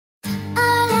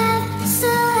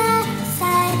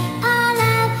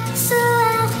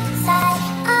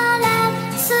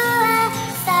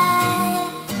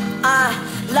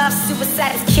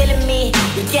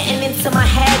getting into my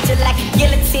head, you're like a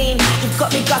guillotine. You've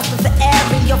got me gasping for air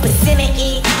in your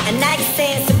vicinity. And now you're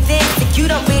saying some things that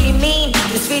you don't really mean.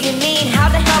 Just really mean,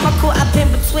 how the hell am I caught up in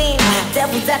between?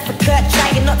 Devil's advocate,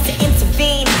 trying not to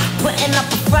intervene. Putting up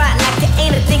a front like it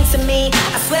ain't a thing to me.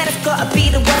 I swear that's gotta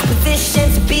be the worst position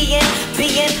to be in.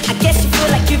 I guess you feel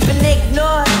like you've been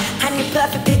ignored, and your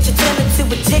perfect picture turned into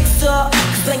a jigsaw.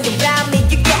 Cause when you're around me,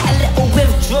 you get a little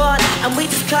withdrawn, and we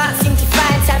just can't seem to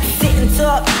find time to sit and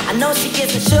talk. I know she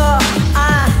isn't sure.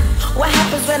 What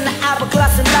happens when the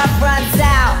hourglass of love runs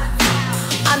out?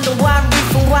 Under one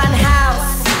roof and one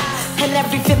house, and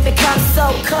everything becomes so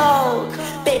cold.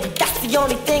 Baby, that's the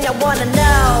only thing I wanna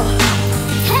know.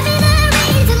 Tell me the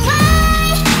reason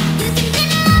why you think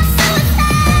that I'm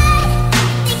suicide.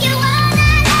 Think you wanna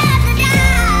have to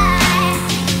die.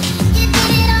 You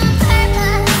did it on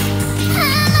purpose.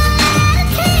 I'm all out of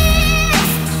tears.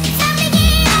 Time to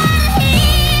get out of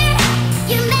here.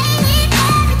 You made it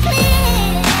very clear.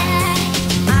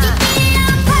 You did it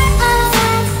on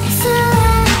purpose.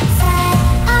 Suicide.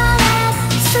 All that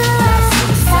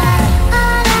suicide.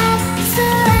 All that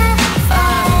suicide.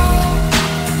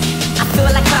 I feel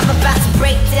like I'm about to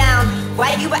break down. Why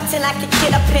are you acting like a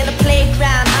kid? I